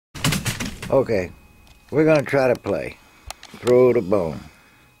Okay, we're gonna try to play. Throw the bone.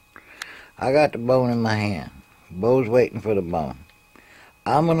 I got the bone in my hand. Bo's waiting for the bone.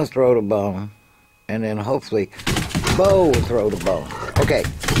 I'm gonna throw the bone, and then hopefully Bo will throw the bone. Okay,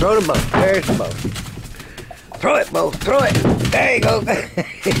 throw the bone. There's the bone. Throw it, Bo. Throw it. There you go. Do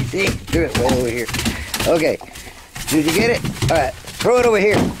it way over here. Okay. Did you get it? All right. Throw it over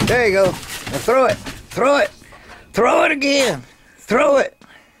here. There you go. Now throw it. Throw it. Throw it again. Throw it.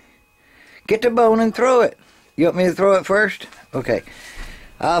 Get the bone and throw it. You want me to throw it first? Okay.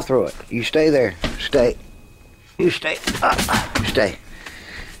 I'll throw it. You stay there. Stay. You stay. Stay.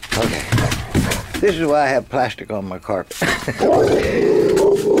 Okay. This is why I have plastic on my carpet.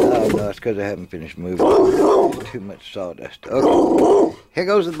 Oh, no, it's because I haven't finished moving. Too much sawdust. Okay. Here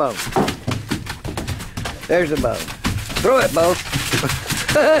goes the bone. There's the bone. Throw it, Bo.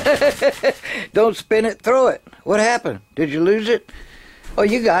 Don't spin it. Throw it. What happened? Did you lose it? Oh,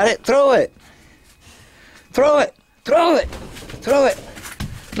 you got it. Throw it. Throw it. Throw it. Throw it.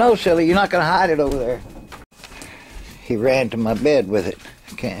 No, silly. You're not going to hide it over there. He ran to my bed with it.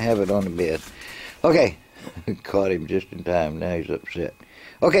 Can't have it on the bed. Okay. Caught him just in time. Now he's upset.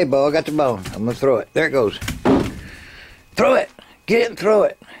 Okay, Bo, I got the bone. I'm going to throw it. There it goes. Throw it. Get it and throw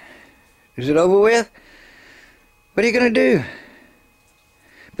it. Is it over with? What are you going to do?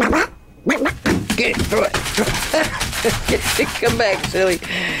 Get it. Throw it. Come back, silly.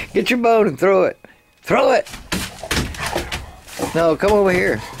 Get your bone and throw it. Throw it. No, come over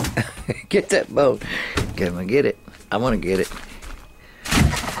here. Get that bone. Can I get it? I want to get it.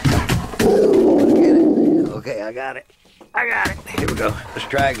 Okay, I got it. I got it. Here we go. Let's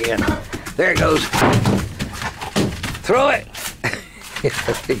try again. There it goes. Throw it.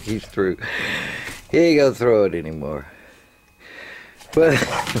 I think he's through. He ain't gonna throw it anymore. But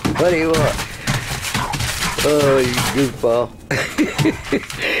what do you want? Oh, you goofball.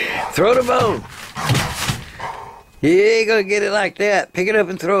 Throw the bone. You ain't gonna get it like that. Pick it up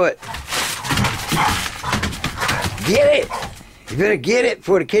and throw it. Get it. You better get it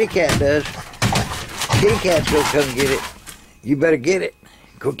before the kitty cat does. Kitty cat's gonna come get it. You better get it.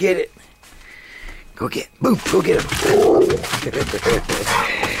 Go get it. Go get it. Boop. Go get it.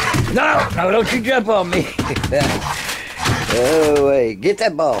 No, don't you jump on me. Oh, wait. Get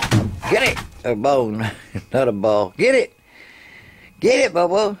that ball. Get it. A bone, not a ball. Get it. Get it,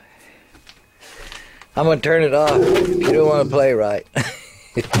 Bobo. I'm going to turn it off if you don't want to play right.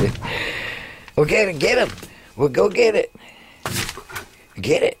 Well, get it. Get him. Well, go get it.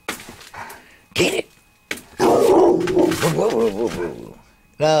 Get it. Get it. Whoa.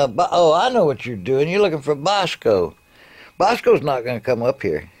 Now, oh, I know what you're doing. You're looking for Bosco. Bosco's not going to come up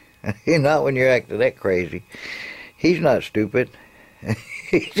here. Not when you're acting that crazy. He's not stupid.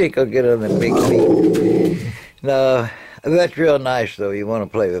 He's ain't going to get on the big feet. No, that's real nice, though. You want to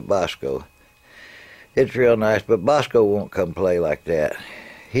play with Bosco. It's real nice, but Bosco won't come play like that.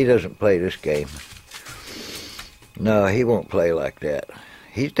 He doesn't play this game. No, he won't play like that.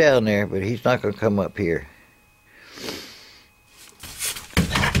 He's down there, but he's not going to come up here.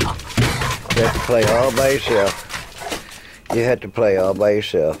 You have to play all by yourself. You have to play all by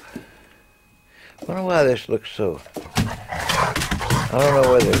yourself. I wonder why this looks so... I don't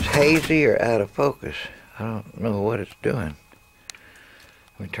know whether it's hazy or out of focus. I don't know what it's doing.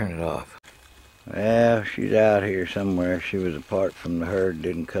 Let me turn it off. Well, she's out here somewhere. She was apart from the herd,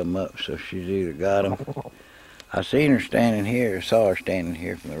 didn't come up, so she's either got them. I seen her standing here, saw her standing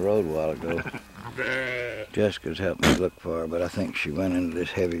here from the road a while ago. Jessica's helped me look for her, but I think she went into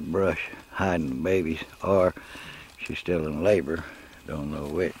this heavy brush hiding the babies, or she's still in labor, don't know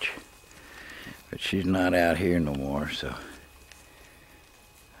which. But she's not out here no more, so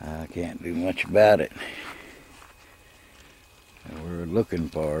I can't do much about it. We're looking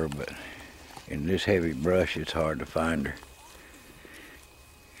for her, but in this heavy brush it's hard to find her.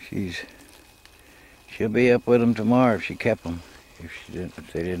 She'll be up with them tomorrow if she kept them,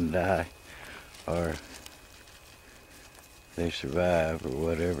 if they didn't die, or they survive or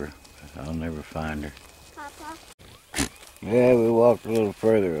whatever. But I'll never find her. Papa? Yeah, we walked a little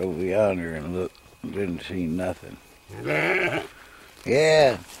further over yonder and looked, didn't see nothing.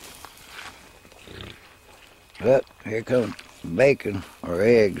 Yeah. But here comes bacon or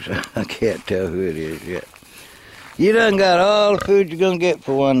eggs. I can't tell who it is yet. You done got all the food you're gonna get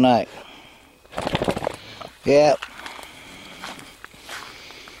for one night. Yep.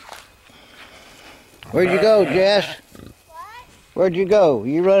 Where'd you go, Jess? What? Where'd you go?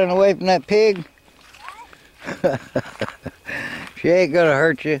 You running away from that pig? She ain't gonna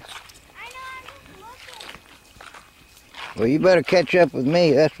hurt you. I know, I'm just looking. Well, you better catch up with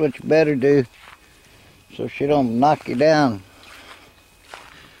me. That's what you better do, so she don't knock you down.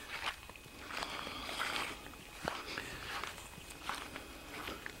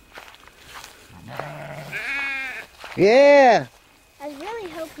 Yeah, I was really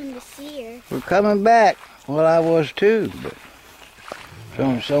hoping to see her. we're coming back. Well, I was too, but there's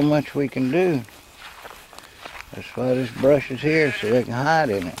only so much we can do. That's why this brush is here, so they can hide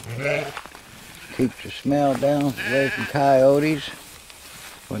in it. Keeps the smell down away from coyotes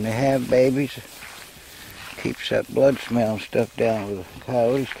when they have babies. Keeps that blood smell and stuff down where the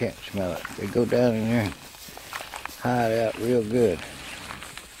coyotes can't smell it. They go down in there and hide out real good.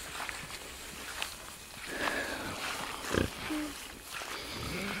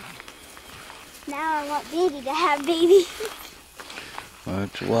 Now I want Baby to have baby. Well,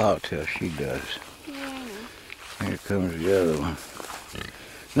 it's a while till she does. Yeah, I know. Here comes the other one.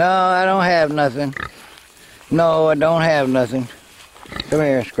 No, I don't have nothing. No, I don't have nothing. Come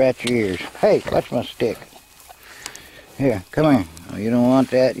here and scratch your ears. Hey, watch my stick. Here, come here. Oh, you don't want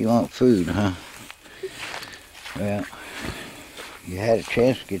that? You want food, huh? Well, you had a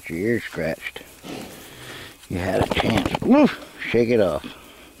chance to get your ears scratched. You had a chance. Woof, shake it off.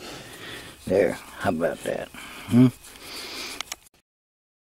 There, how about that?